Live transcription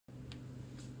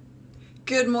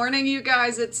Good morning, you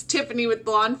guys. It's Tiffany with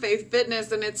Blonde Faith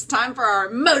Fitness, and it's time for our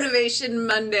Motivation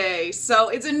Monday. So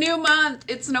it's a new month.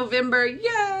 It's November.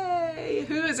 Yay!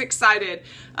 Who is excited?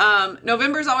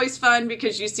 November is always fun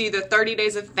because you see the 30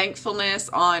 Days of Thankfulness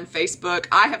on Facebook.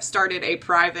 I have started a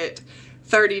private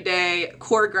 30-day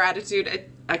core gratitude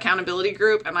accountability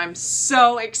group, and I'm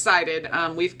so excited.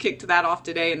 We've kicked that off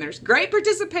today, and there's great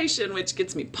participation, which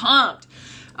gets me pumped.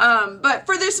 But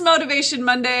for this Motivation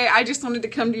Monday, I just wanted to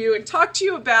come to you and talk to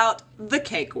you about the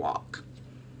cakewalk.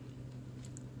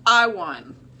 I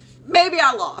won. Maybe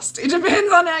I lost. It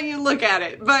depends on how you look at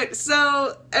it. But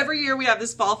so every year we have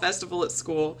this fall festival at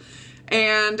school,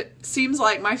 and it seems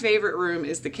like my favorite room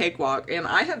is the cakewalk, and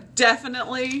I have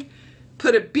definitely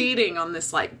put a beating on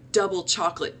this like double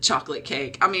chocolate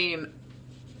cake. I mean,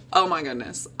 oh my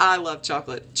goodness, I love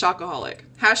chocolate. Chocoholic.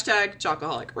 Hashtag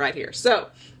chocoholic right here. So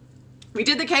we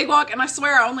did the cakewalk, and I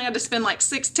swear I only had to spend like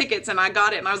 6 tickets, and I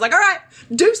got it, and I was like, all right,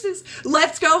 deuces,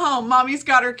 let's go home. Mommy's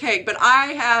got her cake. But I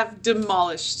have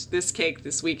demolished this cake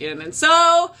this weekend. And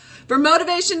so for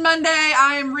Motivation Monday,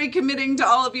 I am recommitting to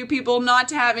all of you people not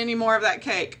to have any more of that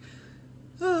cake.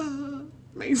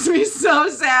 Makes me so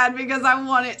sad because I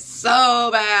want it so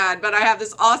bad. But I have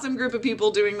this awesome group of people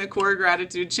doing the Core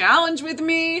Gratitude Challenge with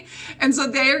me, and so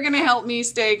they are going to help me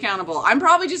stay accountable. I'm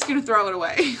probably just going to throw it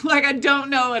away. Like, I don't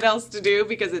know what else to do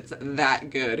because it's that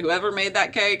good. Whoever made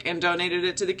that cake and donated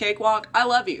it to the cakewalk, I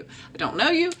love you. I don't know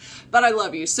you, but I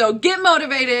love you. So get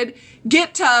motivated,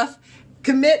 get tough,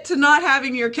 commit to not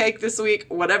having your cake this week,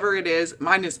 whatever it is.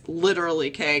 Mine is literally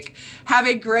cake. Have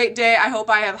a great day. I hope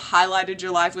I have highlighted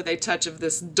your life with a touch of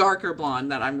this darker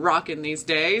blonde that I'm rocking these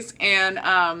days.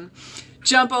 And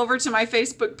jump over to my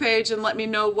Facebook page and let me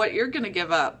know what you're going to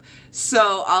give up.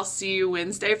 So I'll see you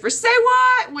Wednesday for Say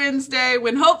What Wednesday,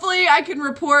 when hopefully I can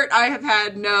report I have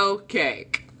had no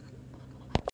cake.